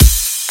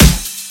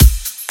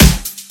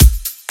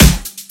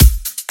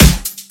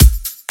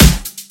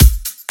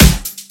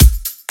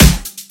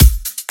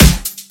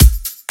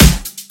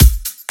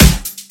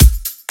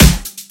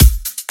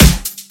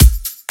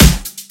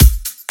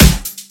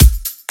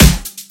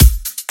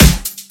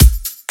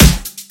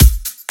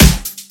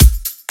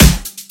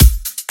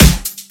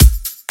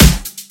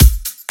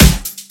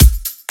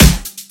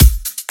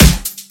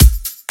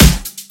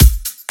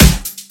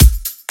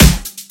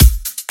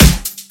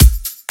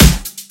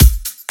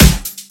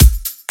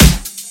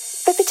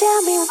Baby,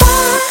 tell me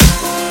why.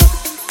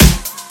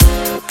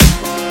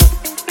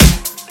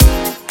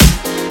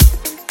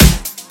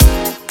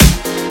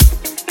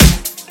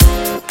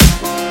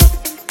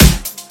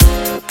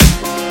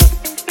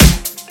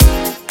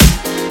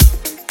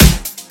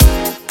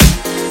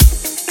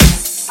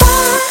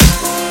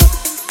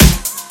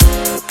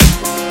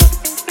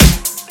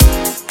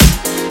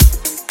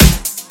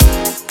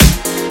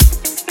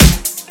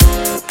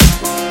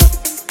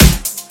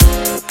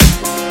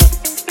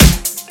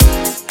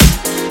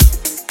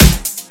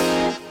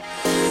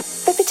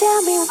 Baby,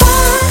 tell me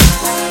why.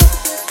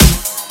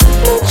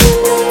 Don't you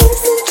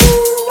listen to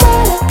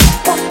what I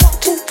got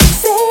to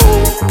say?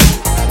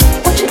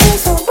 Won't you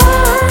answer why?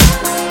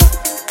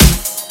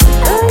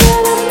 I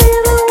gotta be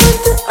the one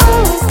to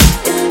always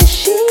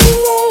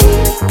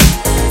initiate.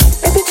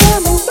 Baby, tell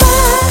me why.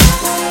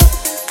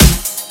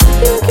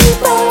 You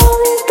keep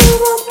only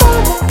doing my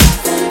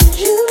promises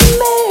you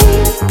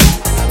made.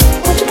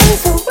 Won't you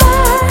answer why?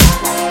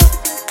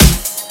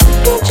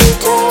 Can't you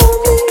tell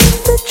me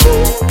the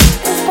truth?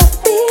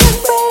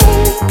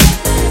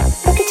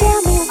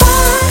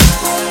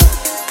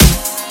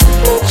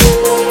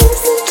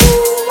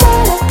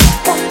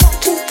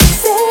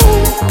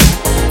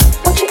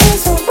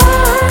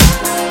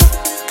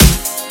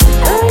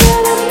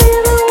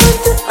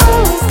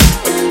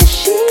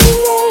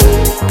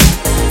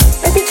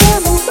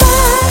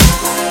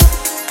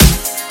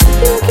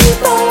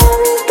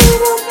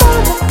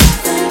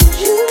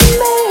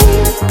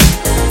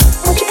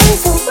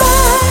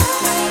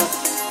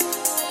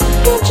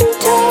 Can't you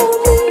tell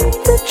me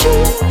the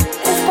truth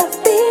and stop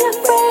being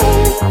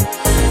afraid?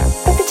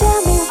 Baby,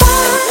 tell me why.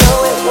 I know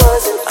it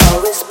wasn't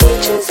always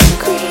peaches and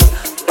cream,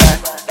 but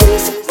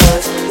this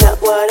was not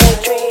what I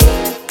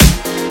dreamed.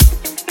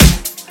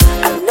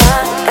 I'm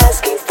not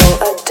asking for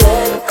a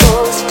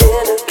 10-course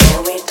dinner. Can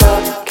we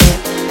talk? Can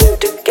we do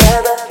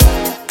together?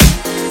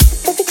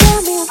 Baby,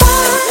 tell me why.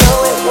 I know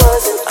it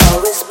wasn't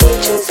always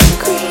peaches and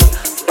cream,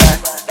 but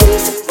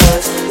this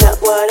was not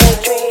what I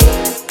dreamed.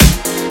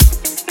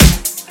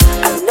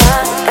 I'm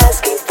not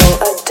asking for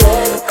a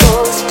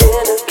 10-course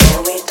dinner. Can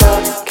we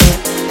talk? Can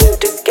we do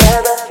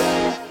together?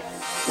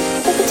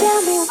 Baby,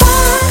 tell me why.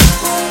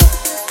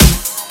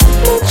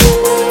 Don't you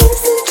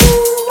listen to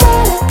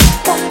what I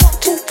got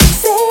to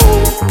say?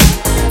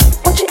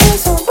 Won't you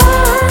answer why?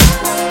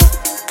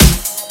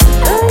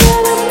 I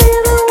gotta be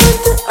the one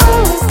to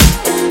always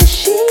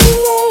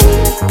initiate.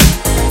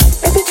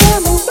 Baby, tell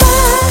me why.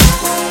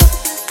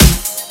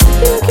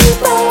 You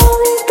keep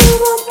only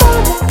doing my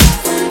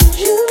promises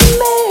you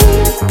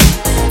made.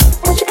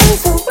 Won't you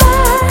answer why?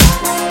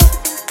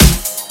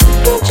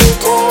 Can't you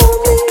tell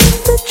me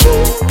the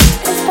truth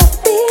and stop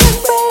being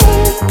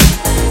afraid?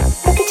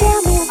 Baby,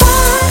 tell me why.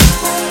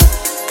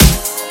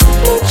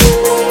 Can't you